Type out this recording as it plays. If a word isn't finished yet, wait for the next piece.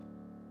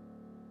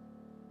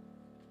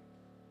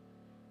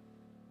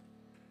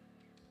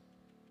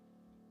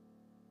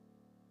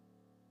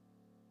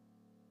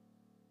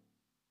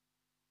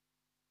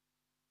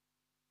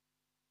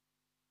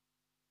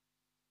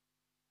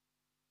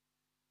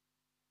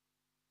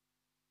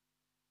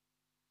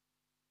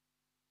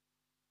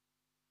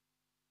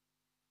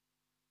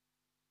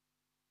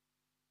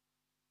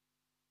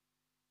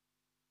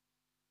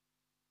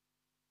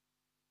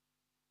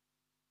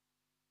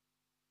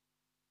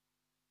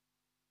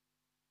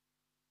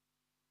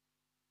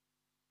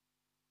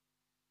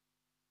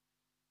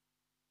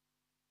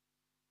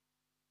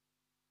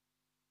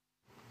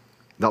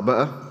That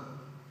better?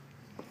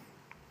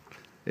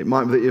 It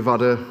might be that you've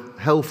had a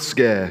health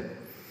scare,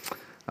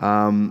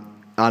 and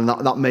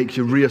that makes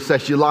you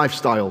reassess your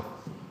lifestyle.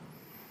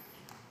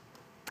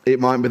 It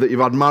might be that you've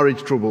had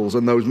marriage troubles,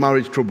 and those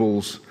marriage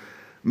troubles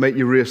make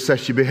you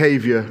reassess your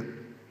behaviour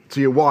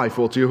to your wife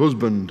or to your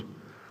husband.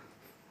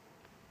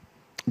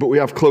 But we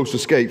have close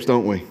escapes,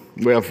 don't we?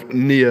 We have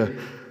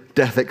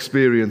near-death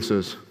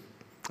experiences.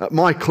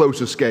 My close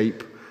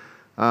escape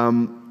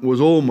was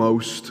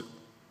almost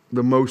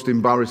the most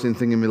embarrassing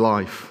thing in my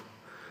life.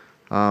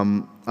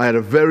 I had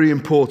a very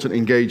important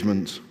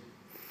engagement,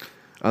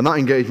 and that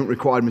engagement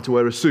required me to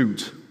wear a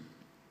suit.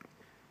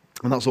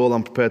 And that's all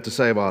I'm prepared to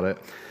say about it.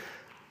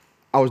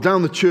 I was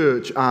down the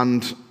church,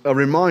 and a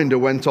reminder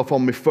went off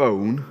on my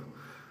phone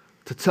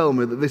to tell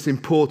me that this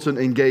important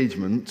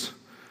engagement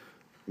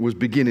was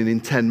beginning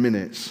in 10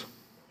 minutes.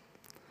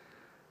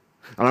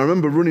 And I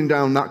remember running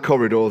down that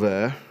corridor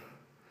there.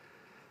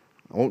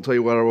 I won't tell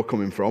you where I was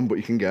coming from, but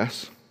you can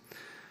guess.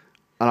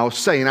 And I was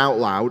saying out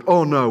loud,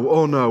 "Oh no,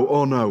 oh no,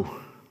 oh no."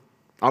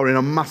 I was in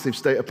a massive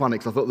state of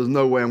panic. I thought, there's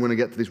no way I'm going to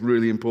get to this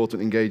really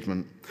important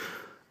engagement.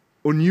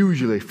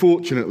 Unusually,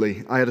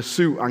 fortunately, I had a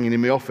suit hanging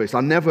in my office.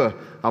 I never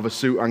have a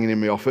suit hanging in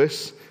my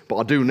office, but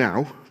I do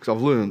now, because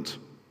I've learnt.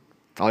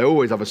 I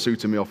always have a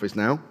suit in my office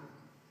now.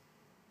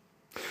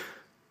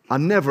 I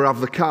never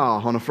have the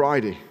car on a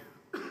Friday,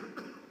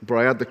 but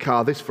I had the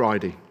car this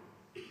Friday.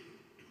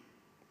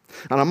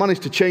 And I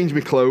managed to change my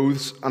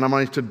clothes, and I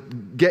managed to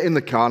get in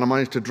the car, and I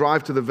managed to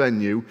drive to the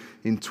venue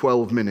in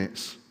 12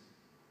 minutes.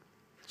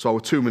 So I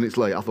was 2 minutes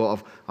late. I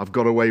thought, I've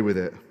got away with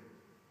it.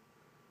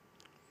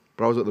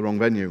 But I was at the wrong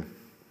venue.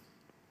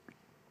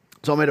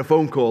 So I made a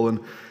phone call, and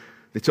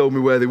they told me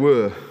where they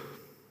were.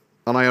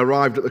 And I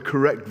arrived at the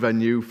correct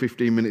venue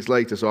 15 minutes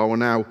later, so I was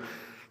now,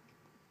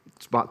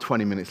 it's about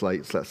 20 minutes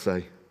late, let's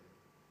say,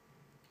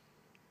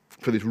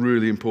 for this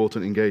really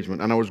important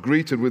engagement. And I was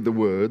greeted with the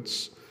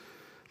words,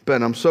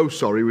 "Ben, I'm so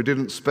sorry, we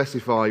didn't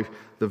specify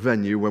the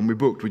venue when we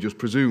booked, we just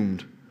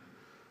presumed."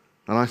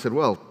 And I said,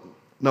 "Well,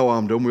 no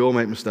harm done, we all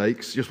make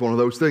mistakes, just one of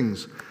those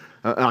things."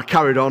 And I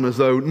carried on as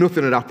though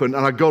nothing had happened,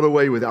 and I got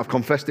away with it. I've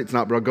confessed it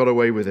tonight, but I got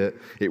away with it.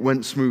 It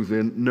went smoothly,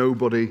 and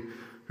nobody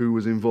who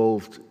was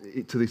involved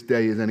to this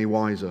day is any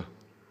wiser.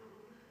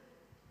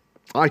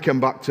 I came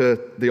back to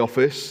the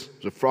office,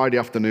 it was a Friday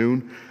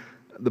afternoon,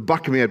 the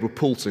back of my head was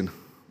pulsing,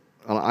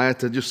 and I had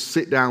to just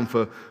sit down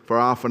for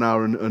half an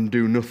hour and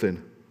do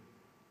nothing.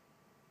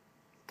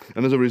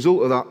 And as a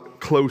result of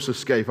that close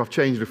escape, I've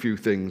changed a few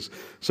things.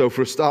 So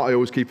for a start, I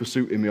always keep a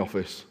suit in my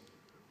office.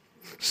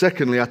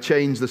 Secondly, I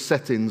changed the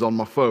settings on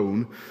my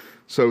phone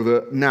so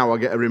that now I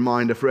get a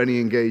reminder for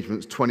any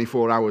engagements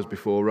 24 hours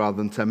before rather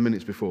than 10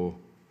 minutes before.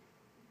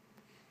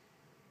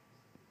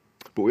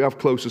 But we have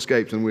close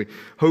escapes, and we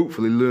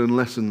hopefully learn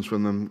lessons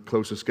from them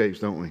close escapes,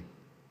 don't we?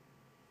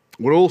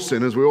 We're all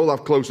sinners, we all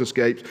have close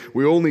escapes,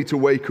 we all need to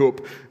wake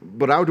up,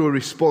 but how do we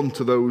respond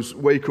to those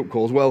wake-up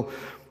calls? Well,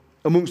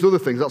 amongst other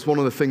things, that's one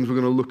of the things we're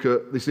going to look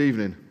at this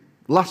evening.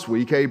 Last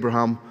week,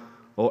 Abram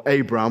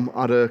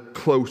had a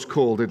close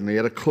call, didn't he? He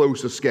had a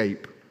close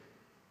escape.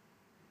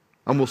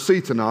 And we'll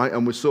see tonight,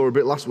 and we saw a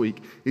bit last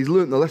week, he's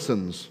learnt the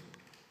lessons.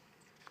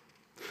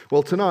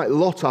 Well, tonight,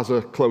 Lot has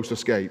a close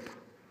escape.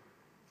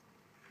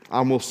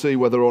 And we'll see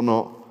whether or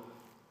not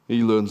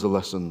he learns the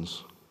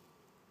lessons.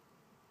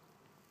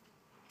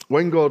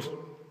 When God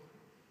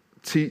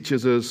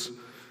teaches us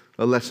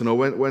a lesson, or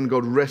when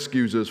God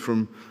rescues us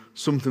from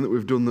something that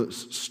we've done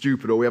that's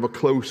stupid, or we have a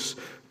close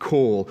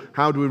call,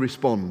 how do we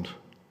respond?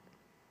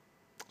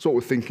 That's what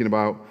we're thinking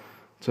about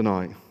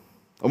tonight.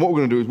 And what we're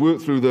going to do is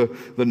work through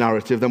the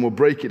narrative, then we'll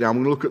break it down.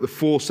 We're going to look at the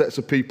 4 sets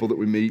of people that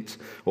we meet,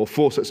 or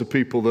 4 sets of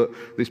people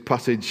that this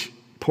passage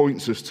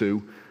points us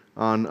to,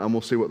 and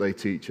we'll see what they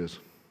teach us.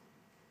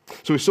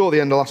 So we saw at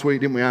the end of last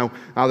week, didn't we, how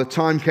the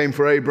time came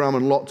for Abraham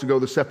and Lot to go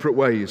the separate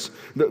ways.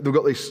 They've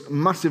got this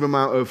massive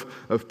amount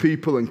of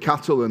people and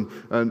cattle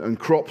and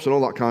crops and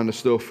all that kind of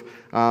stuff,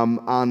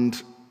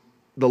 and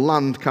the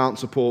land can't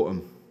support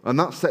them. And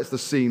that sets the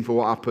scene for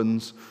what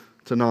happens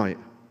tonight.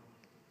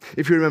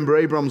 If you remember,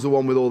 Abraham's the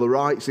one with all the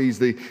rights. He's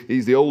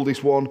the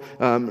oldest one.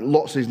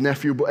 Lot's his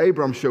nephew, but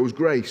Abraham shows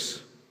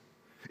grace.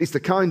 It's the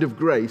kind of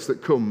grace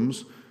that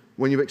comes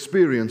when you've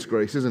experienced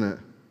grace, isn't it?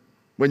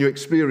 When you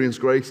experience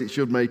grace, it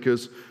should make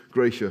us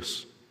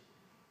gracious.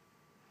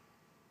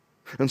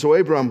 And so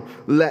Abraham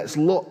lets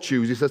Lot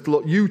choose. He says to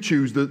Lot, "You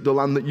choose the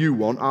land that you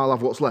want, I'll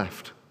have what's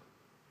left."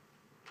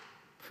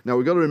 Now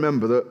we've got to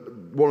remember that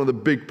one of the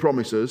big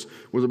promises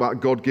was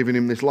about God giving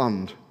him this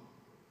land.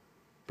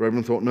 But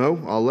Abraham thought, no,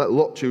 I'll let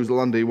Lot choose the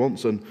land he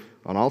wants, and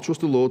I'll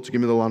trust the Lord to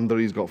give me the land that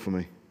he's got for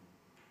me.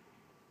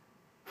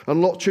 And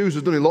Lot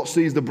chooses, doesn't he? Lot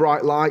sees the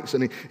bright lights,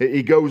 and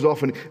he goes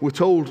off, and we're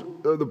told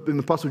in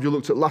the passage we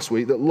looked at last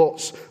week that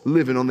Lot's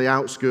living on the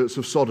outskirts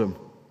of Sodom.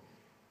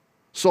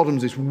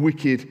 Sodom's this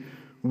wicked,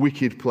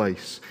 wicked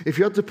place. If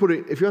you had to put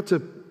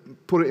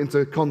it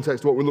into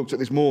context of what we looked at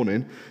this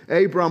morning,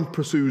 Abraham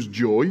pursues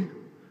joy,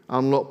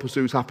 and Lot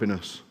pursues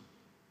happiness.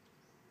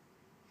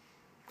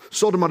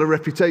 Sodom had a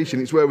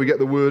reputation. It's where we get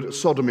the word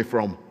sodomy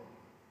from.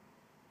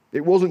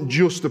 It wasn't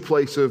just a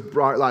place of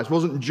bright lights. It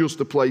wasn't just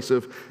a place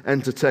of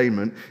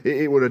entertainment.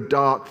 It was a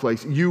dark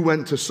place. You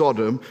went to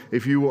Sodom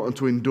if you wanted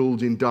to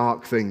indulge in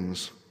dark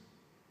things.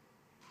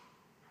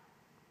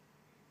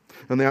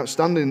 And the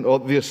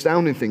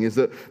astounding thing is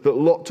that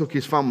Lot took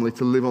his family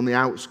to live on the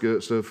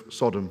outskirts of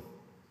Sodom.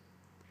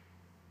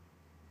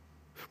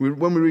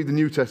 When we read the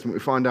New Testament, we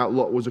find out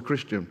Lot was a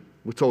Christian.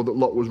 We're told that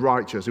Lot was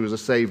righteous. He was a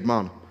saved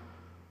man.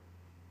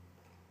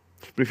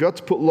 But if you had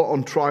to put Lot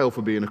on trial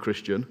for being a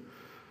Christian,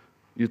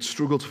 you'd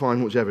struggle to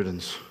find much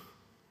evidence.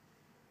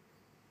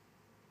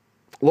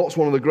 Lot's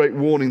one of the great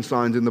warning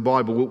signs in the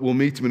Bible. We'll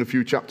meet him in a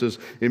few chapters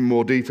in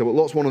more detail. But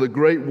Lot's one of the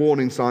great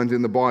warning signs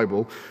in the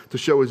Bible to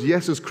show us,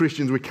 yes, as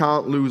Christians, we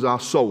can't lose our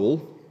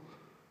soul.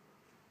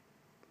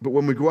 But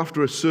when we go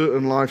after a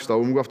certain lifestyle,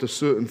 when we go after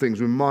certain things,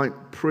 we might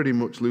pretty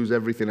much lose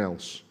everything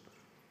else.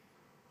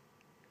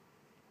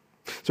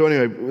 So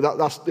anyway,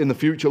 that's in the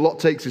future. Lot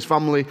takes his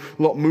family.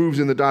 Lot moves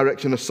in the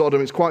direction of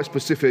Sodom. It's quite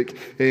specific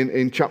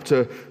in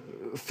chapter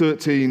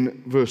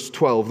 13, verse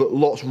 12, that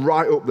Lot's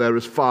right up there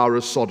as far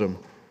as Sodom.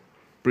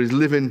 But he's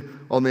living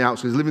on the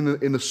outskirts. He's living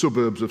in the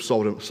suburbs of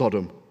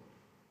Sodom.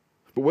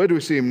 But where do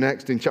we see him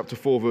next? In chapter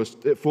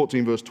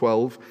 14, verse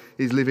 12,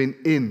 he's living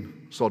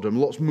in Sodom.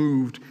 Lot's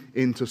moved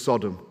into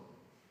Sodom.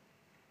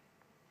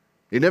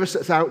 He never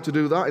sets out to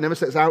do that. He never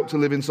sets out to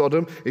live in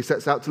Sodom. He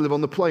sets out to live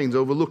on the plains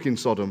overlooking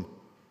Sodom.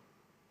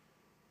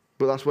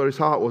 But that's where his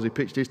heart was. He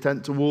pitched his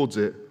tent towards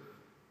it.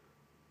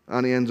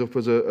 And he ends up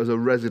as a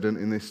resident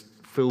in this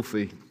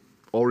filthy,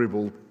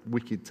 horrible,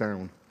 wicked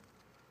town.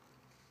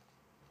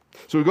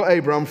 So we've got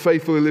Abraham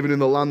faithfully living in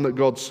the land that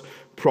God's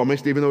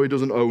promised, even though he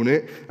doesn't own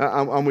it.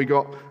 And we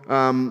got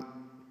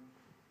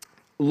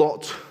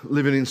Lot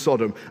living in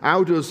Sodom.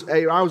 How's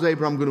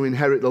Abraham going to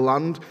inherit the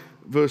land?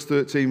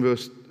 Chapter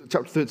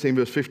 13,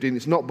 verse 15.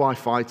 It's not by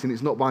fighting.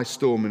 It's not by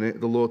storming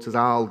it. The Lord says,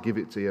 I'll give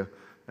it to you,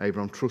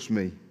 Abraham. Trust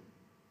me.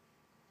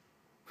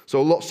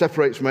 So Lot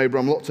separates from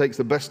Abraham. Lot takes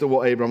the best of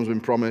what Abraham's been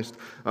promised,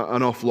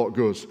 and off Lot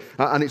goes.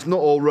 And it's not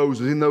all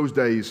roses. In those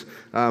days,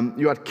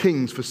 you had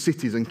kings for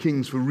cities and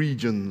kings for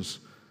regions.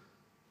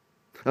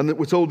 And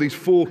we're told these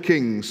 4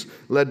 kings,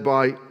 led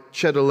by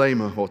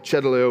Chedorlaomer, or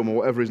Chedorlaomer,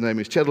 whatever his name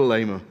is,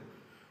 Chedorlaomer.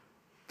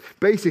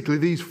 Basically,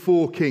 these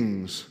 4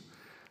 kings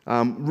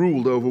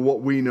ruled over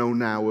what we know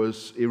now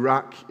as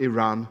Iraq,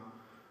 Iran,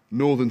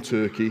 northern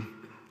Turkey,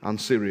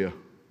 and Syria.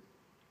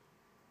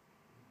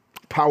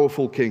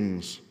 Powerful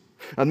kings.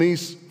 And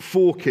these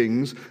 4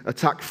 kings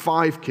attack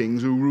 5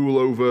 kings who rule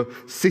over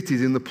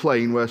cities in the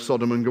plain where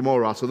Sodom and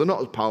Gomorrah are. So they're not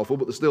as powerful,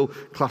 but they're still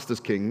classed as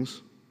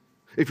kings.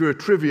 If you're a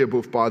trivia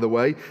buff, by the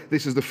way,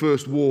 this is the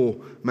first war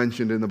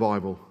mentioned in the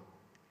Bible.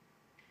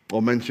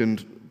 Or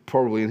mentioned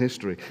probably in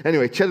history.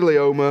 Anyway,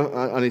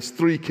 Chedorlaomer and his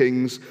 3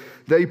 kings,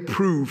 they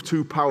proved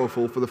too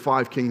powerful for the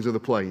 5 kings of the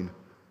plain.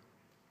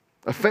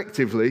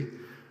 Effectively,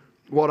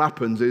 what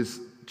happens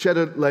is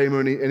Chedorlaomer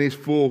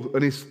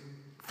and his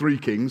 3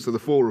 kings, so the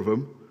 4 of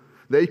them,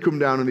 they come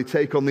down and they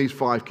take on these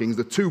 5 kings.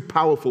 They're too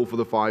powerful for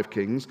the 5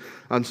 kings.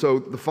 And so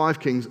the 5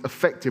 kings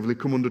effectively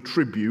come under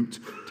tribute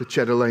to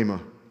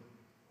Chedorlaomer.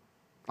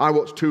 I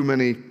watch too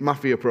many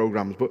mafia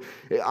programs, but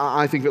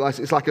I think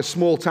it's like a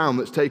small town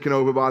that's taken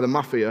over by the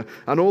mafia,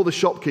 and all the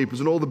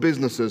shopkeepers and all the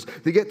businesses,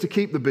 they get to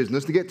keep the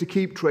business, they get to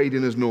keep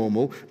trading as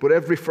normal, but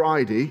every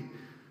Friday,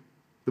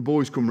 the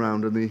boys come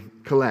round and they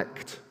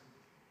collect.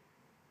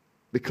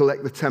 They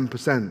collect the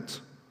 10%.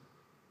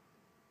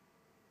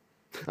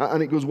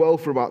 And it goes well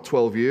for about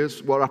 12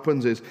 years. What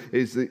happens is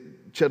that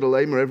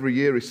Chedorlaomer, every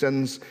year, he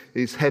sends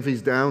his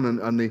heavies down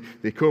and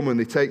they come and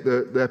they take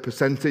their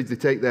percentage, they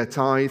take their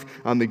tithe,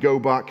 and they go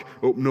back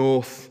up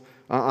north,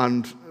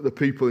 and the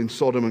people in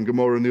Sodom and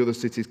Gomorrah and the other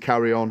cities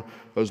carry on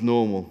as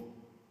normal.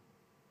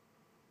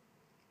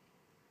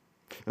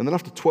 And then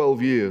after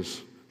 12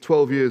 years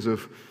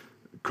of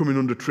coming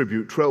under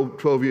tribute,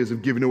 12 years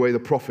of giving away the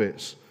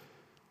profits,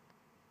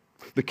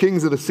 the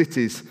kings of the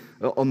cities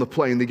on the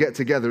plain, they get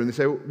together and they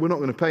say, we're not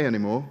going to pay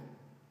anymore.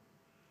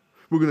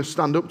 We're going to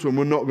stand up to them.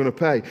 We're not going to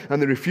pay.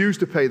 And they refuse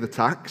to pay the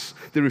tax.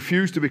 They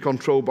refuse to be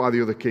controlled by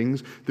the other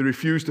kings. They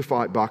refuse to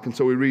fight back. And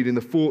so we read in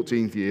the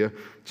 14th year,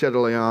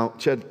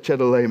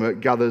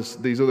 Chedorlaomer gathers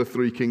these other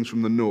 3 kings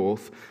from the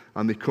north,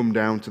 and they come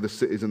down to the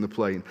cities in the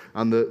plain.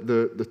 And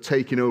they're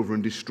taking over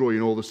and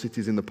destroying all the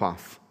cities in the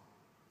path.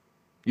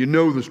 You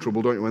know there's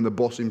trouble, don't you, when the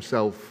boss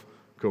himself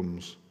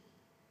comes.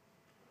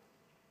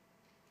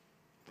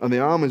 And the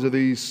armies of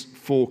these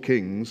 4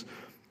 kings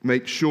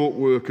make short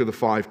work of the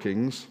 5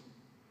 kings,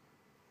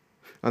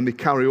 and they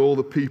carry all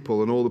the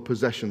people and all the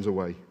possessions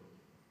away.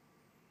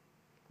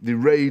 They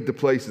raid the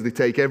places, they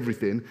take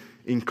everything,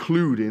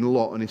 including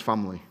Lot and his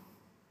family.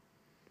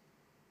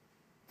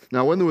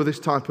 Now, when there were this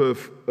type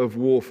of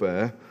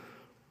warfare,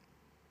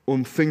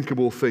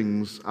 unthinkable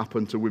things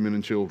happen to women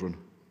and children.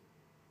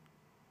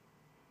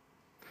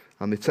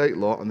 And they take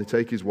Lot, and they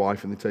take his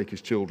wife, and they take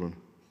his children.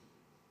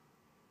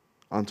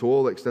 And to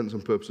all extents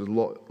and purposes,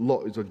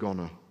 Lot is a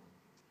goner.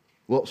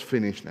 Lot's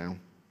finished now.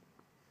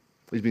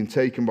 He's been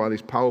taken by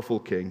this powerful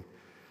king.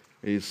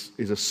 He's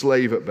a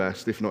slave at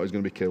best. If not, he's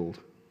going to be killed.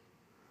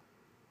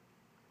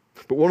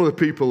 But one of the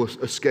people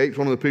escapes,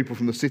 one of the people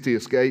from the city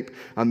escape,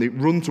 and they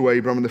run to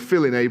Abraham and they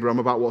fill in Abraham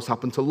about what's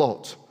happened to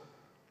Lot.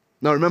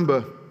 Now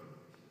remember,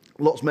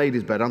 Lot's made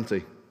his bed, hasn't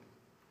he?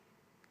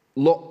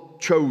 Lot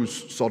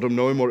chose Sodom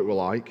knowing what it were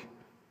like.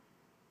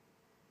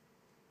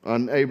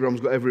 And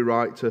Abraham's got every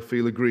right to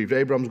feel aggrieved.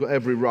 Abraham's got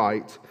every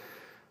right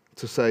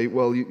to say,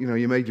 well,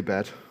 you made your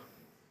bed.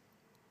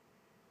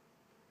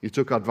 You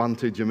took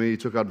advantage of me. You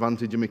took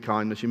advantage of my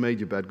kindness. You made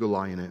your bed. Go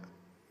lie in it.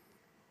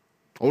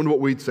 I wonder what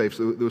we'd say if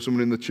there was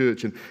someone in the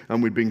church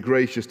and we'd been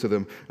gracious to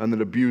them and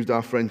they'd abused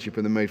our friendship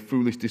and they made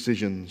foolish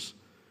decisions.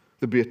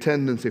 There'd be a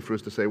tendency for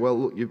us to say, well,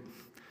 look, you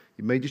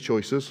made your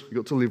choices. You've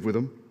got to live with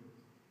them.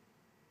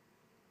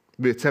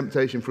 There'd be a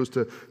temptation for us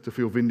to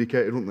feel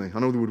vindicated, wouldn't they? I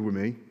know they would with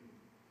me.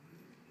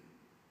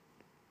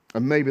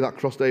 And maybe that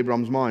crossed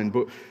Abraham's mind,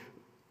 but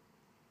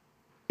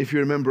if you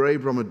remember,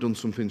 Abraham had done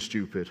something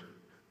stupid.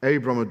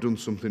 Abraham had done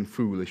something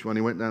foolish when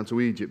he went down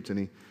to Egypt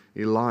and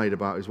he lied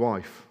about his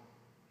wife.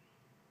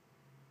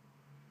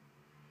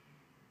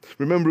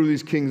 Remember who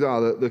these kings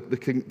are,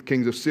 the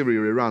kings of Syria,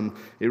 Iran,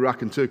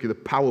 Iraq and Turkey, the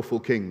powerful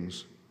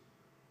kings.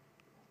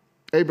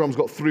 Abraham's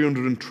got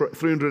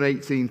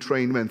 318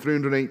 trained men,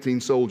 318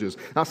 soldiers.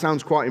 That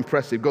sounds quite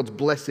impressive. God's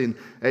blessing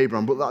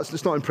Abraham, but that's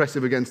just not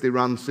impressive against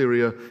Iran,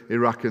 Syria,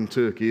 Iraq and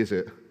Turkey, is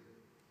it?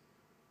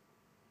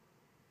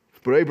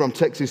 But Abraham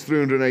takes his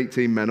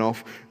 318 men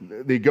off.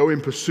 They go in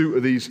pursuit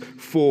of these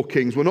 4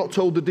 kings. We're not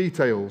told the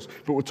details,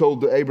 but we're told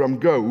that Abraham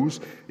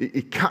goes,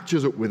 he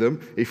catches up with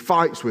them, he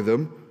fights with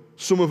them.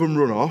 Some of them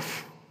run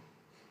off,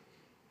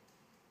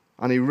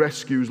 and he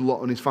rescues Lot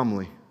and his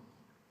family.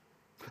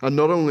 And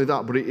not only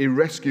that, but he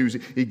rescues,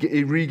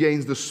 he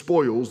regains the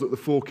spoils that the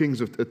 4 kings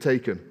had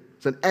taken.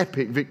 It's an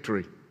epic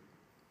victory.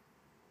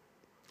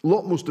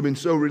 Lot must have been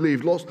so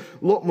relieved.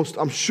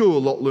 I'm sure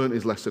Lot learnt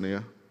his lesson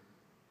here.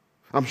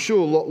 I'm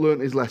sure Lot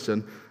learnt his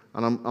lesson,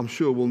 and I'm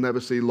sure we'll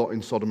never see Lot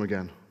in Sodom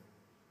again.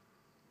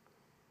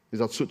 He's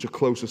had such a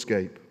close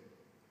escape.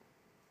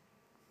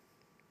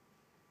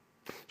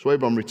 So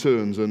Abraham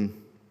returns and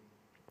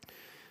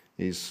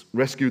he's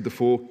rescued the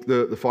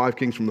 5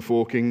 kings from the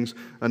 4 kings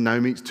and now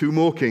meets 2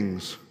 more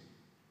kings.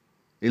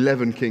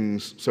 11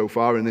 kings so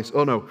far in this.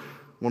 Oh no,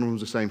 one of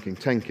them's the same king.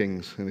 10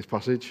 kings in this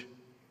passage.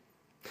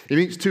 He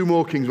meets 2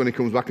 more kings when he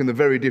comes back and they're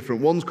very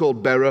different. One's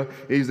called Bera,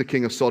 he's the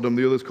king of Sodom.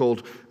 The other's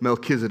called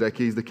Melchizedek,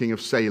 he's the king of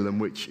Salem,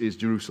 which is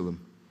Jerusalem.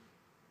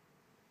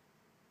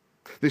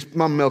 This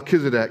man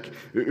Melchizedek,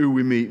 who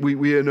we meet,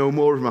 we hear no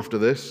more of him after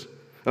this.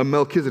 And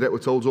Melchizedek, we're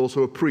told, is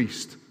also a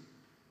priest.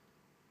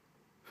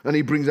 And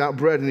he brings out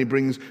bread and he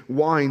brings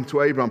wine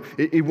to Abraham.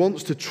 He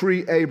wants to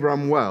treat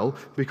Abraham well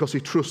because he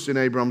trusts in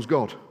Abraham's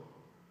God.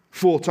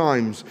 4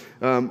 times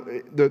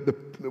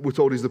we're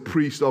told he's the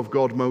priest of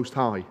God Most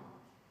High.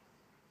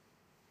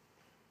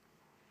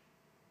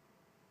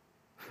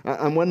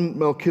 And when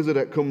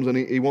Melchizedek comes and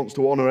he wants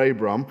to honor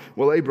Abraham,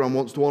 well, Abraham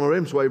wants to honor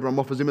him, so Abraham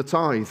offers him a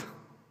tithe.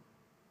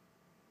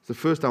 It's the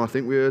first time I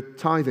think we heard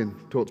tithing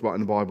talked about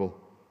in the Bible.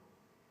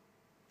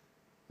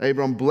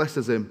 Abraham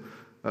blesses him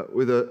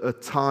with a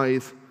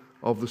tithe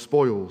of the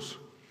spoils.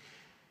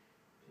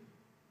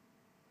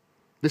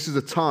 This is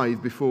a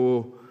tithe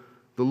before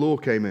the law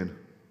came in.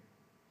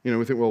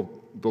 We think, well,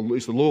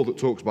 it's the law that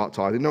talks about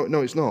tithing.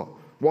 No, it's not.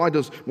 Why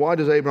does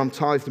Abraham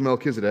tithe to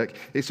Melchizedek?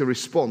 It's a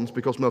response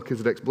because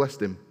Melchizedek's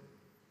blessed him.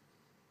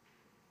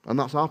 And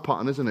that's our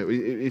pattern, isn't it?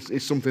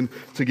 It's something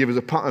to give us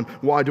a pattern.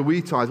 Why do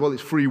we tithe? Well,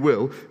 it's free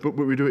will, but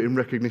we do it in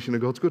recognition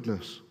of God's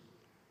goodness.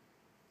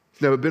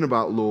 It's never been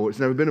about law. It's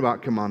never been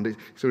about command.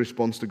 It's a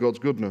response to God's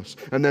goodness.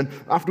 And then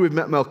after we've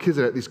met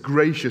Melchizedek, this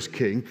gracious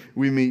king,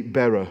 we meet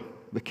Bera,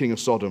 the king of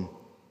Sodom.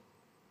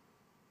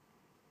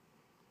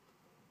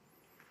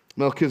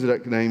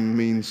 Melchizedek's name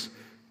means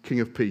king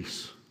of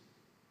peace.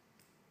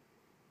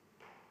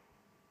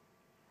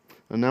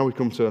 And now we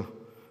come to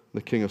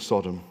the king of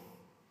Sodom.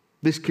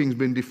 This king's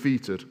been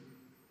defeated.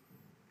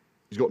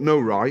 He's got no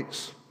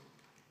rights.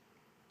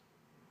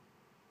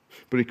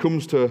 But he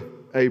comes to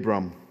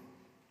Abraham.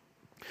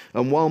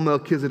 And while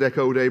Melchizedek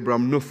owed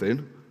Abraham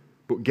nothing,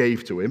 but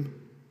gave to him,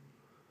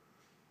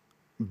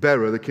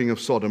 Bera, the king of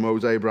Sodom,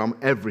 owes Abraham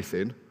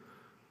everything,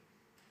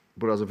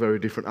 but has a very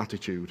different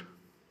attitude.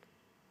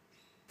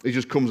 He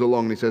just comes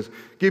along and he says,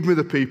 give me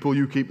the people,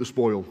 you keep the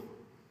spoil.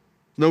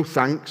 No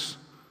thanks.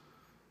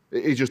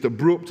 He's just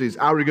abrupt, he's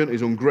arrogant,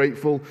 he's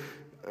ungrateful.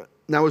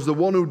 Now, as the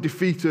one who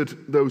defeated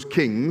those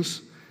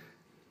kings,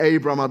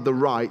 Abraham had the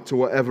right to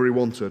whatever he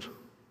wanted,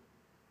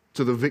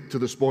 to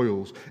the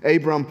spoils.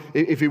 Abraham,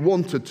 if he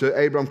wanted to,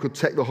 Abraham could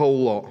take the whole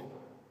lot.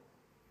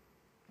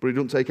 But he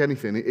doesn't take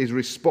anything. His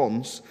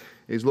response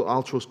is, look,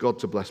 I'll trust God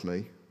to bless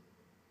me.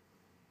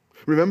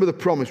 Remember the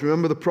promise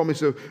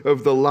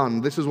of the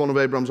land. This is one of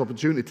Abraham's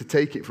opportunity to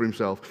take it for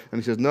himself.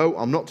 And he says, no,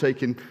 I'm not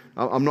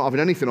having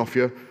anything off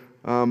you.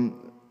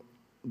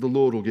 The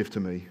Lord will give to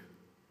me.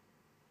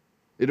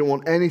 He don't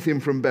want anything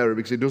from Bera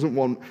because he doesn't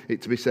want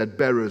it to be said,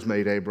 Bera has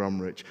made Abraham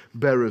rich.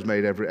 Bera has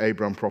made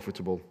Abraham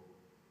profitable.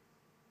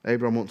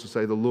 Abraham wants to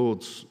say, the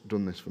Lord's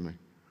done this for me.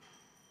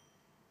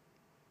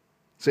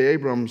 See,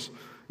 Abraham's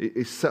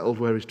is settled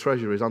where his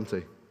treasure is, hasn't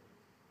he?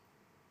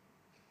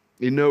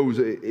 He knows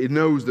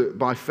that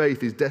by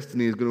faith his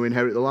destiny is going to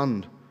inherit the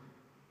land.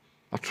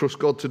 I trust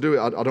God to do it.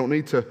 I don't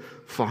need to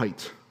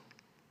fight.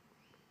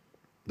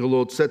 The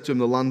Lord said to him,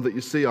 the land that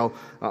you see,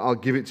 I'll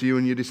give it to you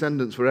and your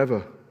descendants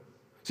forever.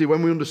 See,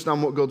 when we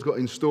understand what God's got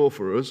in store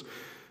for us,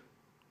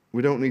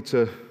 we don't need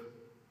to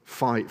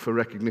fight for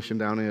recognition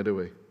down here, do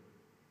we?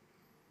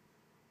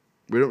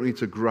 We don't need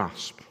to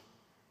grasp.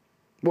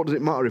 What does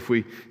it matter if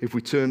we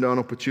turn down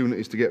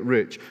opportunities to get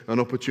rich and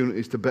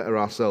opportunities to better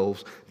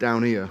ourselves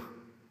down here?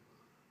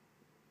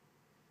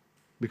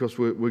 Because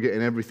we're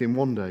getting everything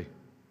one day.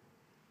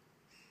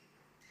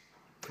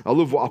 I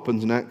love what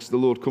happens next. The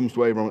Lord comes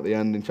to Abraham at the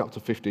end in chapter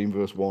 15,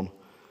 verse 1.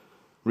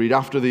 Read,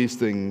 after these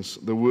things,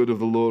 the word of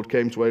the Lord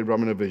came to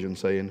Abraham in a vision,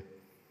 saying,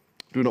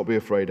 do not be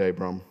afraid,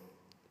 Abraham.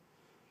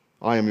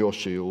 I am your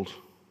shield,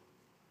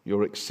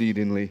 your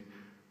exceedingly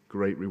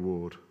great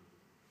reward.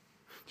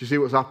 Do you see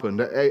what's happened?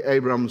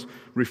 Abraham's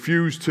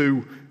refused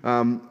to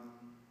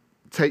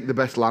take the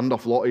best land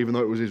off Lot, even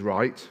though it was his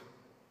right.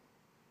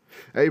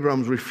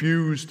 Abraham's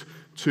refused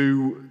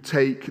to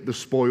take the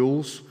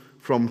spoils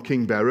from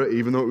King Bera,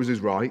 even though it was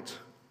his right,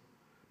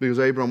 because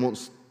Abraham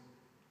wants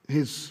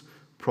his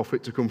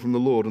profit to come from the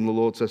Lord, and the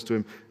Lord says to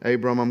him,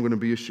 Abraham, I'm going to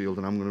be your shield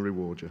and I'm going to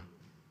reward you.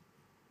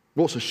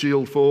 What's a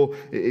shield for?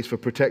 It's for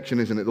protection,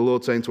 isn't it? The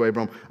Lord saying to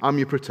Abraham, I'm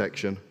your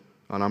protection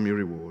and I'm your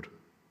reward.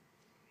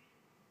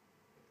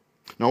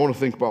 Now I want to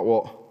think about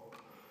what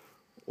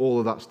all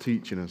of that's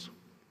teaching us.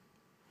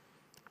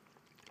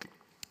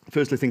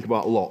 Firstly, think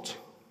about Lot.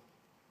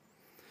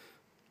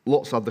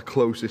 Lot's had the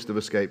closest of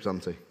escapes,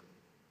 hasn't he?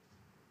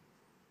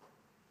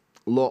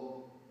 Lot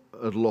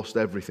had lost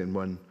everything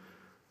when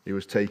he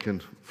was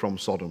taken from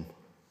Sodom.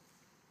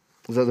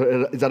 He's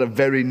had a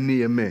very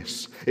near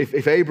miss.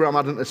 If Abraham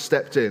hadn't have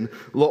stepped in,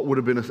 Lot would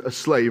have been a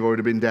slave or would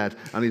have been dead.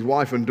 And his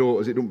wife and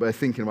daughters, it don't bear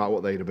thinking about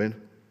what they'd have been.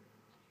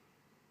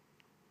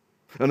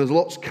 And as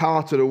Lot's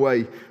carted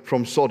away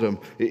from Sodom,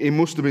 he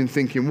must have been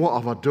thinking, what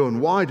have I done?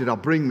 Why did I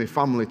bring my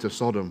family to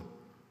Sodom?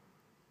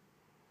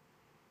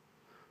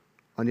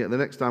 And yet the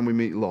next time we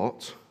meet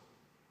Lot,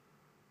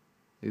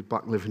 he's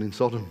back living in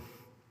Sodom.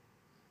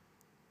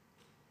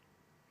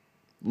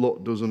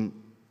 Lot doesn't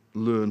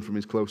learn from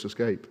his close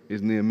escape,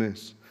 his near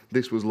miss.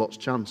 This was Lot's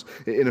chance.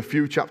 In a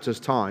few chapters'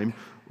 time,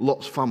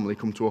 Lot's family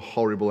come to a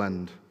horrible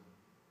end.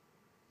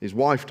 His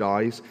wife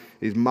dies,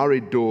 his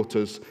married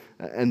daughters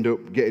end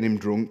up getting him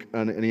drunk,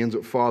 and he ends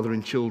up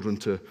fathering children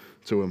to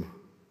him.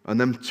 And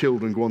them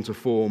children go on to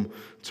form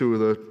two of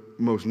the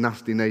most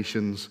nasty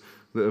nations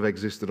that have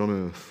existed on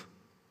earth.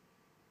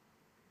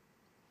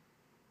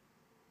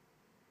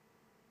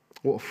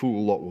 What a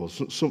fool Lot was.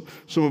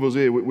 Some of us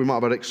here, we might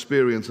have had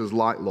experiences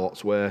like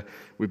Lot's where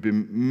we've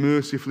been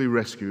mercifully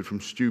rescued from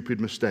stupid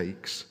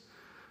mistakes.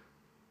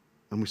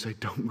 And we say,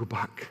 don't go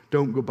back.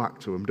 Don't go back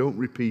to them. Don't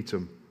repeat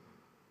them.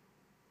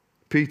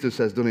 Peter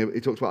says, doesn't he? He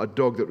talks about a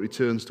dog that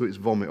returns to its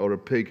vomit or a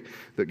pig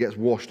that gets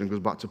washed and goes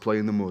back to play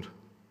in the mud.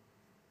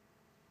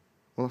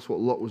 Well, that's what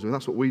Lot was doing.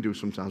 That's what we do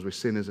sometimes with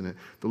sin, isn't it?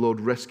 The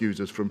Lord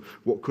rescues us from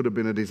what could have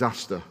been a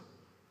disaster.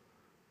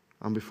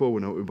 And before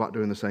we know it, we're back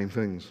doing the same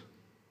things.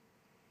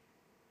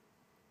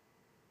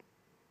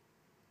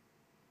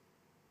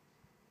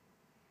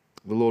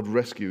 The Lord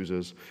rescues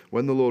us.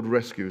 When the Lord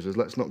rescues us,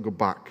 let's not go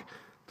back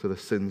to the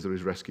sins that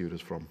he's rescued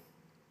us from.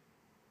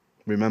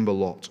 Remember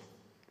Lot.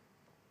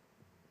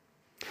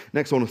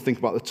 Next, I want to think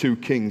about the two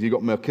kings. You've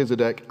got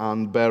Melchizedek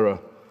and Bera.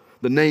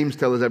 The names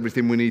tell us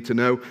everything we need to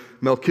know.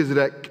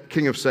 Melchizedek,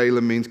 king of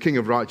Salem, means king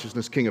of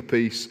righteousness, king of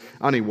peace,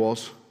 and he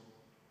was.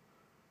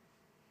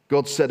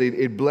 God said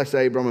he'd bless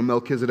Abraham, and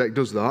Melchizedek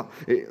does that.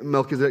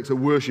 Melchizedek's a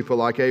worshipper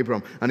like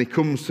Abraham, and he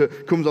comes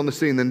on the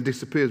scene, then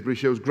disappears, but he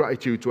shows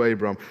gratitude to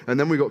Abraham. And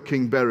then we got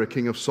King Bera,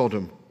 king of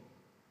Sodom.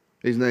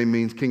 His name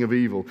means king of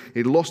evil.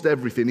 He'd lost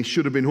everything. He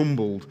should have been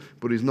humbled,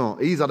 but he's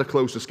not. He's had a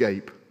close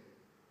escape,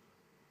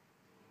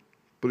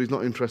 but he's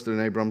not interested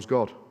in Abraham's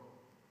God.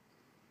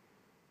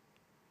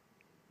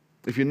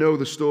 If you know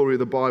the story of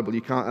the Bible,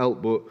 you can't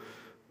help but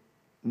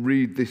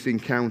read this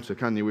encounter,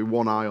 can you, with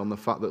one eye on the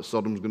fact that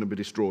Sodom's going to be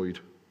destroyed.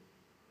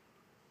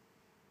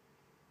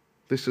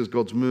 This is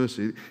God's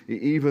mercy.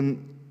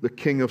 Even the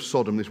king of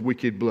Sodom, this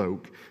wicked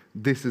bloke,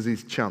 this is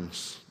his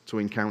chance to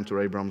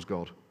encounter Abraham's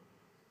God.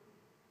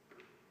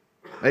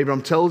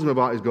 Abraham tells him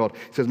about his God.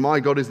 He says, my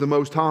God is the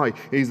Most High.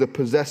 He's the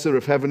possessor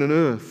of heaven and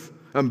earth.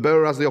 And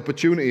Bera has the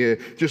opportunity here,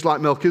 just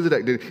like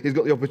Melchizedek did. He's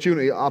got the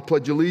opportunity. I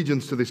pledge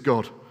allegiance to this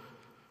God.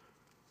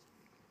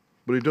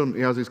 But he doesn't.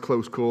 He has his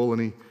close call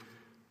and he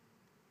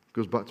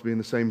goes back to being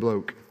the same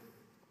bloke.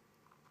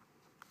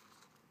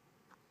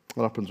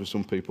 That happens with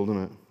some people,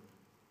 doesn't it?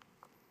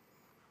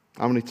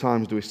 How many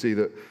times do we see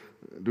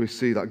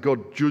that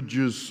God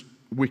judges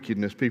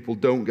wickedness? People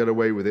don't get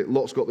away with it.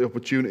 Lot's got the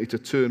opportunity to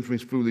turn from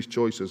his foolish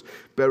choices.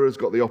 Bera's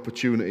got the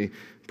opportunity,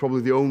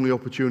 probably the only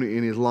opportunity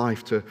in his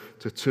life to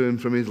turn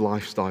from his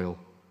lifestyle.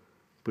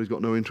 But he's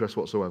got no interest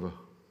whatsoever.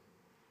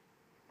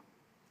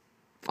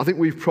 I think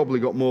we've probably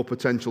got more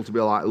potential to be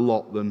like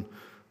Lot than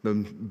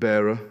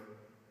Bera.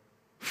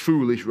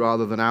 Foolish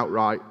rather than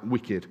outright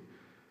wicked.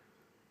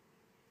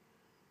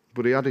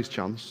 But he had his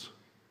chance.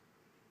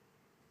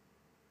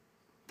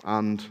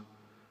 And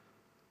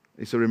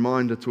it's a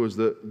reminder to us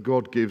that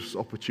God gives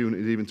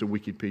opportunities even to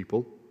wicked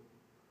people.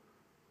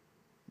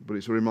 But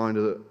it's a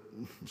reminder that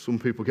some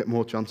people get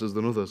more chances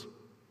than others.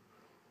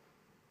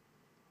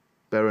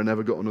 Bera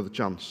never got another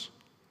chance.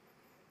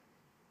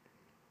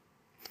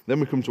 Then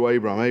we come to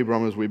Abraham.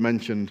 Abraham, as we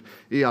mentioned,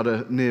 he had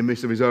a near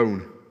miss of his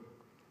own,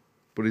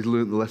 but he's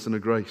learnt the lesson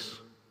of grace.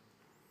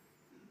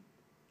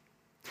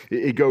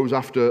 He goes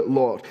after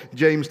Lot.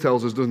 James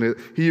tells us, doesn't it?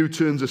 He who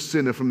turns a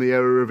sinner from the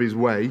error of his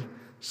way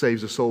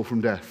saves a soul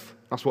from death.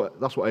 That's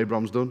what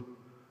Abraham's done.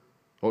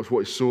 Or it's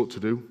what he sought to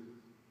do.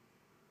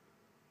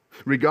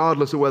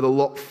 Regardless of whether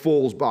Lot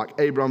falls back,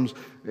 Abraham's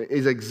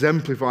is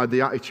exemplified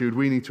the attitude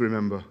we need to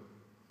remember.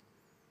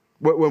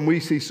 When we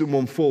see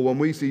someone fall, when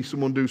we see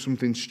someone do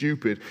something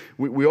stupid,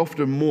 we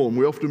often mourn,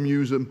 we often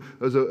use them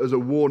as a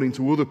warning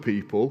to other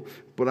people,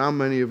 but how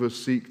many of us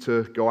seek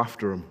to go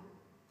after them?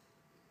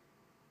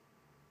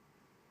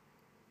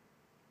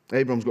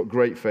 Abraham's got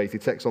great faith. He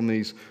takes on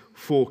these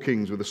 4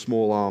 kings with a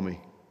small army.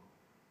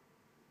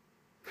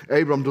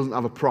 Abraham doesn't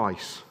have a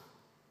price.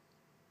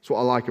 That's what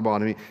I like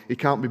about him. He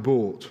can't be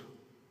bought.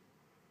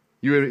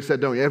 You hear it said,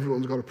 don't you?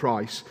 Everyone's got a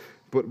price.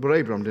 But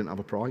Abraham didn't have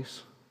a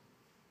price.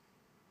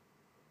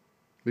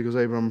 Because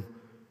Abraham,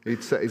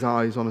 he'd set his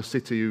eyes on a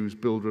city whose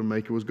builder and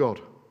maker was God.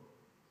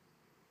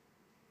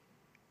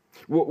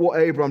 What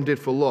Abraham did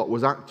for Lot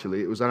was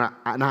actually, it was an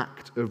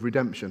act of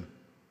redemption.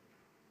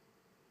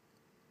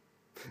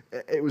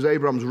 It was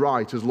Abraham's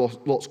right as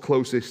Lot's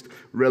closest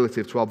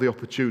relative to have the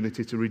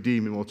opportunity to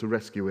redeem him or to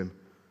rescue him.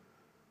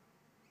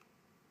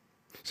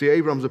 See,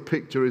 Abraham's a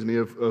picture, isn't he,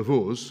 of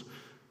us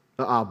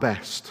at our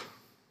best.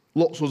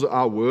 Lot's us at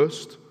our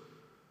worst.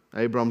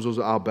 Abraham's us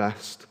at our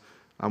best.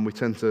 And we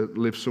tend to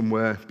live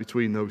somewhere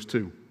between those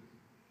two.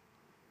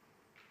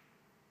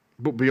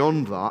 But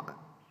beyond that,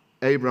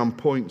 Abraham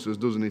points us,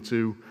 doesn't he,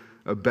 to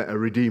a better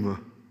Redeemer.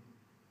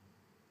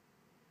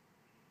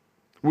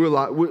 We're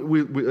like,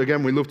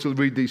 again, we love to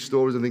read these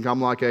stories and think,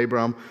 I'm like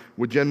Abraham.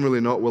 We're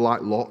generally not. We're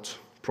like Lot,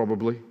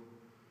 probably.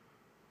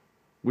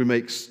 We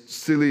make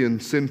silly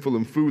and sinful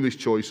and foolish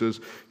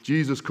choices.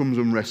 Jesus comes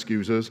and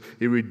rescues us.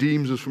 He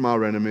redeems us from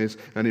our enemies,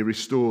 and he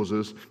restores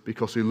us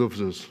because he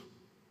loves us.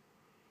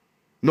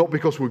 Not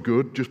because we're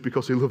good, just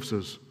because he loves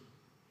us.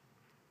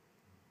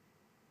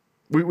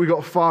 We got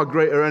a far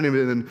greater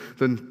enemy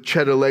than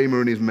Cheddar Lamer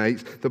and his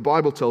mates. The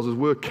Bible tells us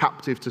we're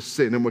captive to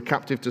sin and we're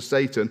captive to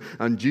Satan,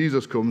 and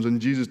Jesus comes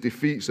and Jesus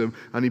defeats him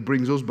and he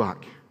brings us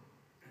back.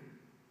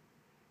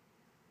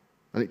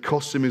 And it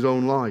costs him his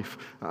own life.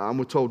 And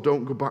we're told,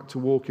 don't go back to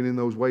walking in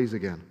those ways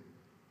again.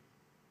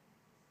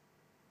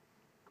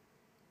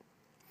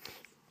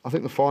 I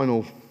think the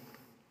final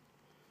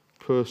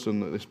person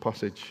that this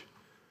passage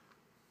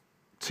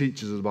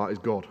teaches us about is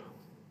God.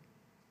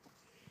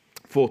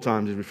 4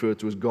 times he's referred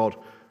to as God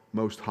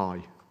Most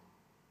High.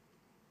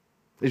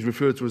 He's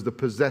referred to as the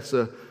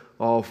possessor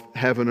of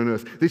heaven and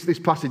earth. This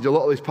passage, a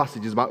lot of this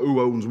passage is about who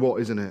owns what,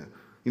 isn't it?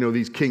 You know,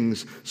 these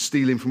kings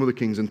stealing from other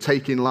kings and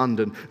taking land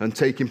and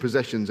taking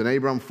possessions, and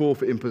Abraham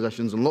forfeiting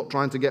possessions and Lot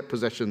trying to get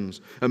possessions,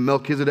 and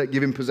Melchizedek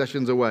giving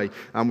possessions away.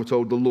 And we're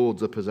told the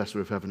Lord's the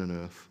possessor of heaven and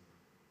earth.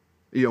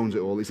 He owns it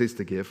all. It's his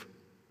to give.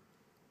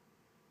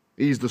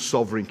 He's the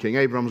sovereign king.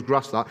 Abraham's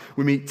grasped that.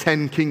 We meet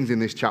 10 kings in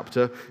this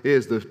chapter.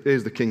 Here's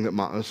the king that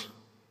matters.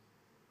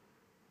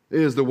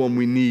 Here's the one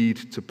we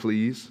need to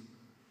please.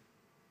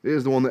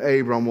 Here's the one that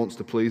Abraham wants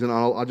to please. And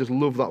I just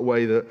love that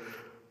way that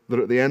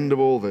at the end of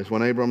all this,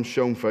 when Abraham's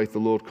shown faith, the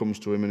Lord comes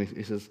to him and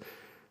he says,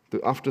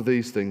 that after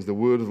these things, the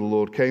word of the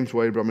Lord came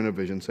to Abraham in a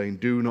vision, saying,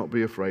 do not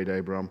be afraid,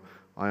 Abraham.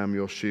 I am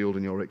your shield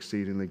and your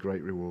exceedingly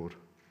great reward.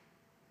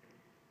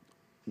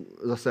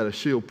 As I said, a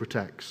shield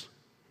protects.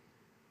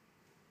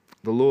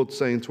 The Lord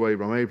saying to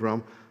Abraham,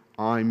 Abraham,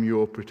 I'm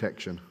your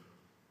protection.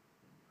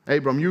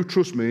 Abraham, you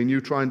trust me and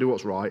you try and do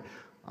what's right.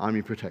 I'm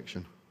your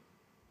protection.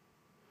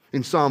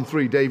 In Psalm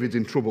 3, David's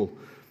in trouble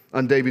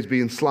and David's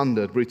being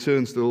slandered, but he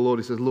turns to the Lord.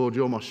 He says, Lord,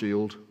 you're my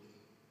shield.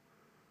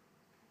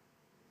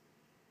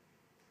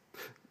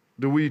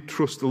 Do we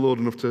trust the Lord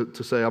enough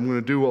to say, I'm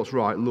going to do what's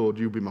right? Lord,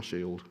 you be my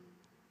shield.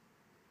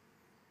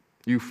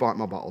 You fight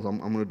my battles. I'm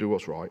going to do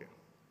what's right.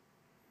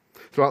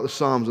 Throughout the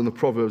Psalms and the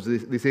Proverbs,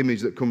 this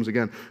image that comes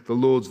again, the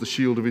Lord's the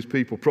shield of his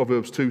people.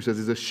 Proverbs 2 says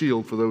he's a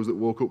shield for those that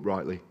walk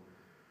uprightly.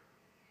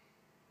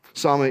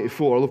 Psalm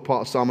 84, I love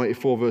part of Psalm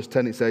 84, verse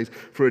 10, it says,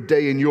 for a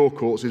day in your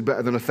courts is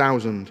better than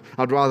 1,000.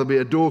 I'd rather be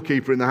a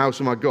doorkeeper in the house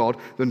of my God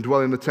than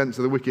dwell in the tents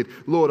of the wicked.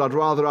 Lord, I'd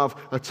rather have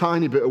a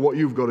tiny bit of what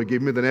you've got to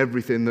give me than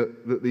everything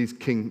that this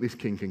king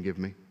can give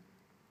me.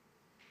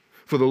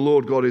 For the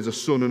Lord God is a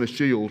sun and a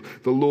shield.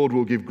 The Lord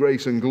will give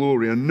grace and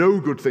glory, and no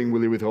good thing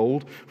will he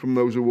withhold from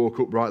those who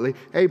walk uprightly.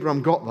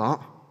 Abraham got that.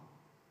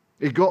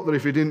 He got that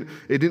if he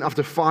didn't have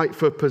to fight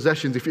for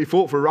possessions. If he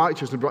fought for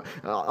righteousness,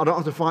 I don't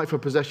have to fight for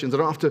possessions. I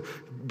don't have to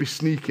be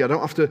sneaky. I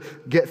don't have to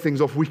get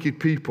things off wicked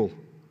people.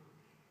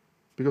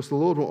 Because the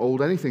Lord won't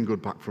hold anything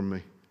good back from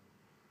me.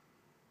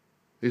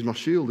 He's my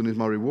shield and he's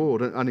my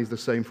reward, and he's the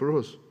same for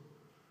us.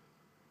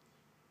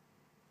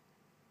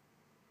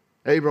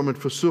 Abraham had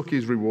forsook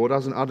his reward,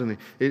 hadn't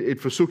he? He'd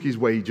forsook his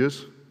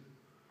wages.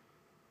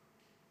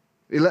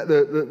 He let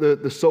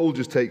the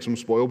soldiers take some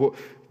spoil, but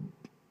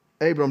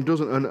Abraham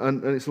doesn't.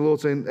 And it's the Lord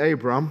saying,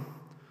 Abraham,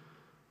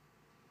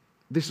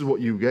 this is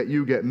what you get.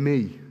 You get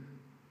me.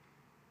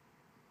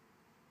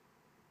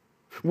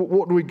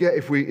 What do we get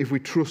if we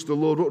trust the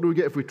Lord? What do we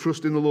get if we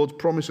trust in the Lord's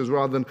promises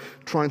rather than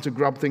trying to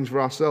grab things for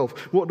ourselves?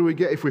 What do we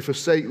get if we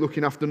forsake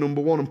looking after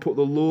number one and put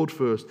the Lord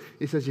first?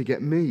 He says, you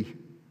get me.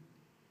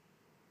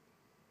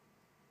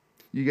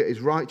 You get his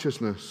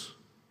righteousness.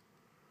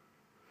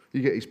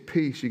 You get his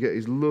peace. You get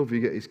his love. You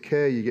get his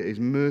care. You get his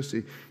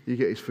mercy. You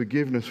get his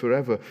forgiveness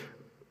forever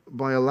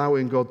by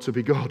allowing God to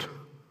be God.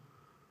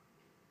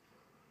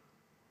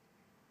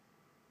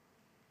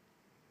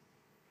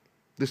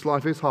 This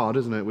life is hard,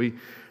 isn't it?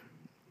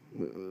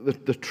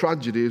 The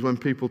tragedy is when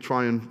people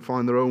try and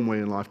find their own way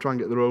in life, try and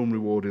get their own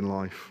reward in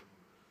life.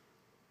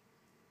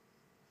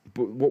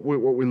 But what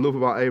we love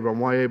about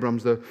Abraham, why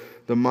Abraham's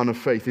the man of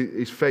faith,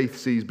 his faith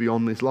sees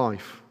beyond this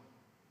life.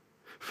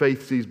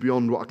 Faith sees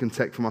beyond what I can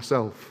take for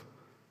myself.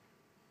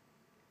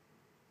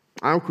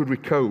 How could we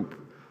cope?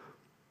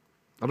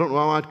 I don't know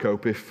how I'd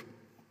cope if,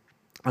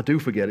 I do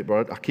forget it,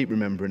 but I keep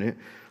remembering it.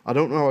 I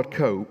don't know how I'd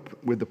cope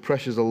with the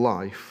pressures of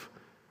life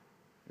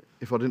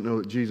if I didn't know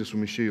that Jesus was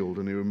my shield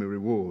and he was my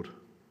reward.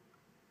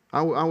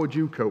 How would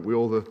you cope with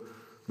all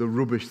the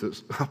rubbish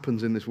that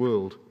happens in this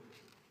world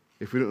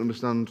if we don't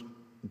understand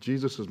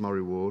Jesus as my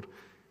reward,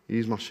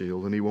 he's my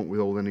shield, and he won't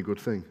withhold any good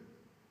thing?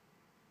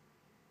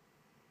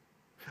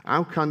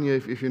 How can you,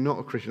 if you're not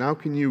a Christian, how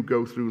can you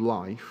go through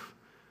life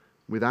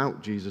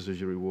without Jesus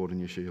as your reward and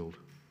your shield?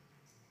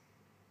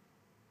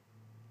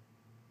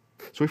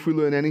 So if we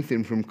learn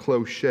anything from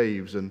close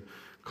shaves and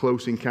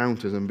close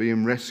encounters and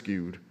being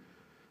rescued,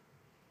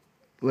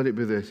 let it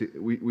be this.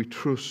 We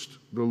trust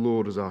the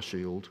Lord as our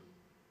shield.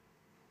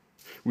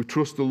 We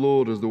trust the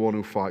Lord as the one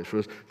who fights for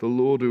us, the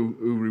Lord who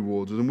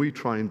rewards us, and we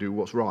try and do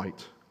what's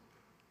right.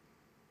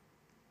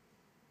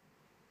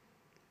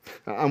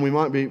 And we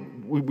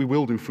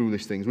will do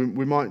foolish things.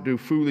 We might do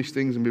foolish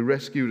things and be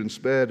rescued and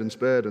spared and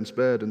spared and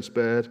spared and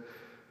spared.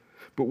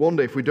 But one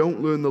day, if we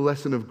don't learn the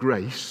lesson of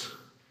grace,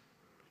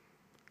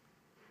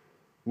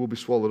 we'll be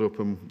swallowed up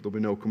and there'll be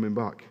no coming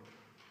back.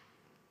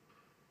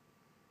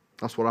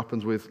 That's what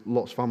happens with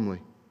Lot's family.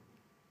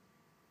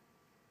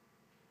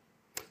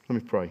 Let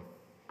me pray.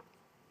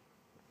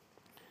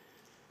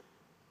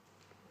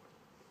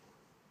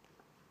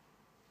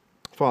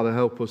 Father,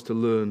 help us to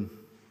learn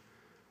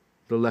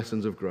the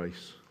lessons of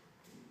grace.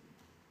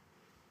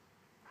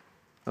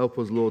 Help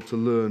us, Lord, to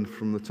learn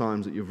from the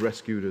times that you've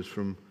rescued us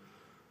from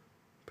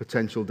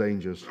potential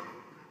dangers.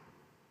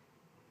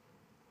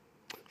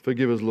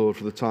 Forgive us, Lord,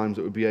 for the times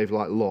that we behave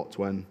like Lot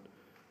when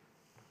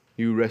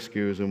you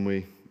rescue us and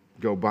we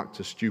go back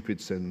to stupid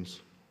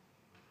sins.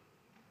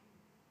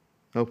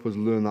 Help us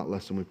learn that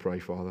lesson, we pray,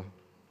 Father.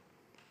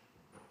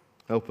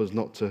 Help us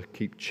not to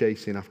keep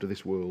chasing after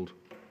this world.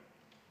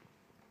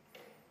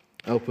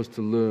 Help us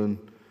to learn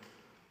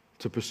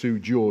to pursue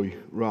joy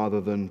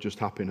rather than just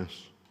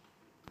happiness.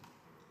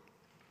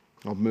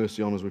 Have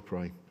mercy on us, we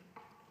pray.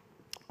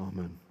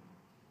 Amen.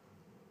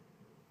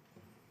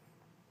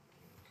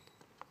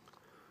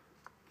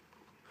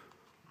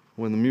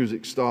 When the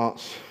music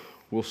starts,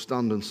 we'll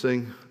stand and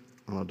sing,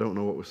 and I don't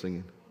know what we're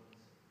singing.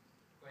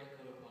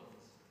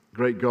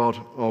 Great God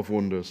of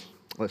wonders.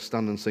 Let's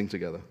stand and sing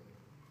together.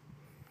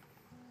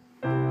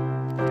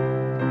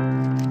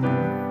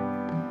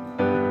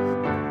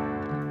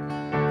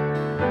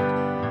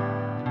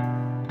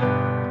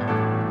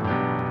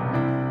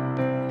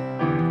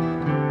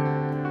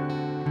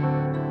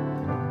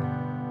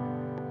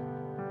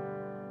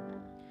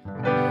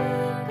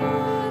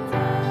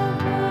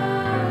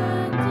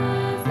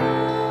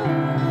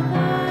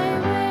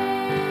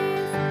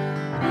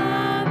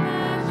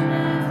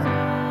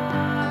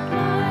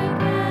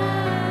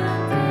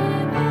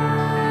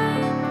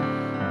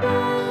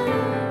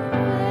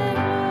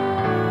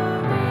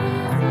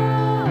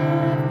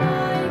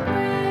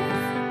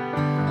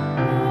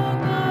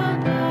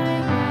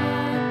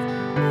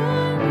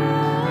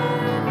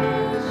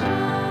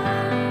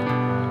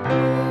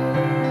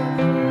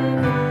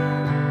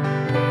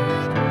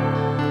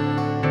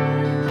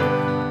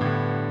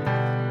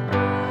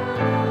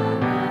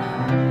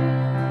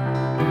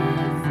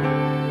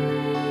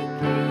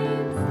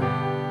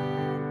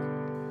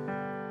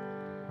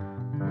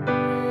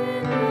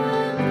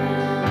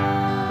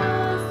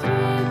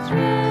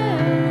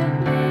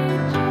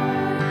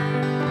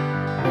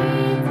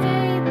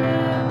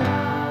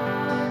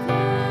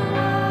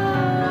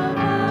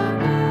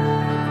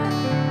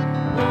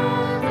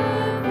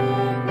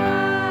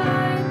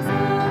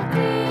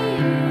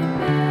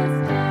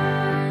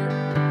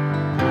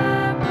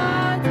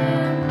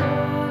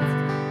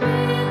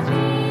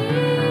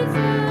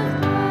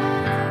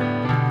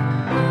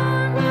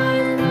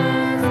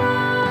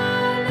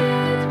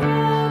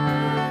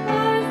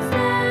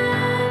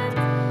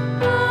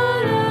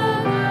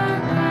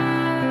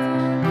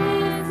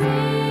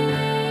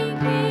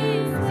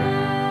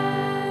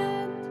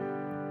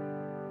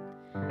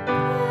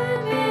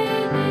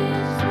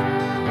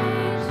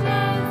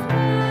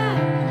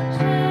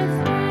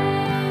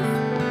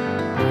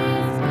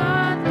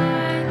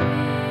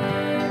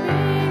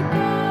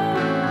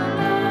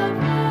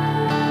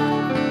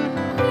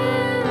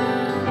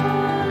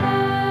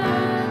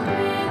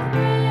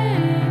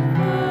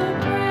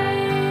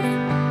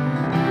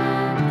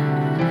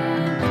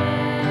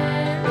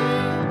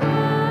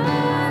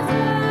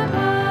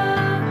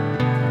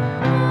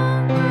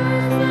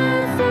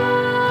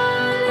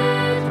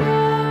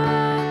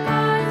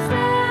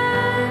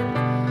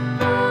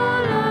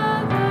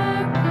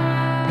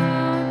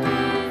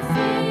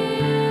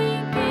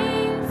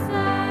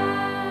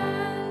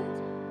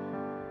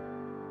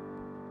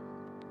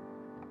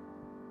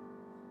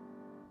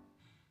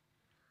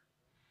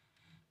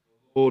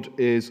 Lord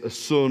is a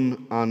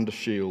sun and a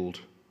shield.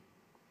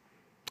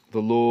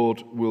 The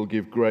Lord will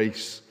give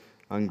grace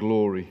and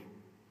glory.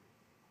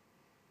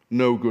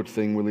 No good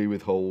thing will he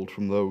withhold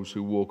from those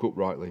who walk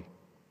uprightly.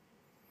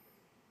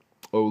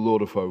 O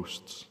Lord of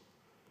hosts,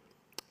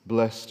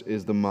 blessed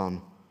is the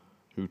man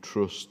who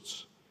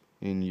trusts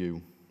in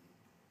you.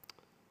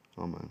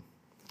 Amen.